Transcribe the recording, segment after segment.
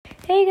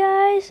Hey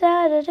guys,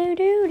 this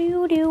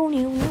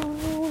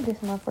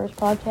is my first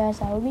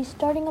podcast. I will be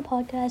starting a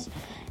podcast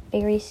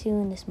very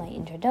soon. This is my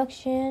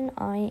introduction.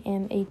 I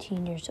am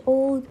 18 years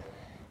old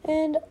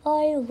and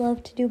I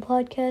love to do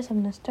podcasts.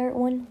 I'm going to start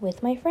one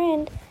with my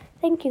friend.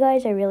 Thank you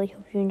guys. I really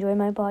hope you enjoy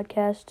my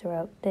podcast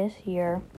throughout this year.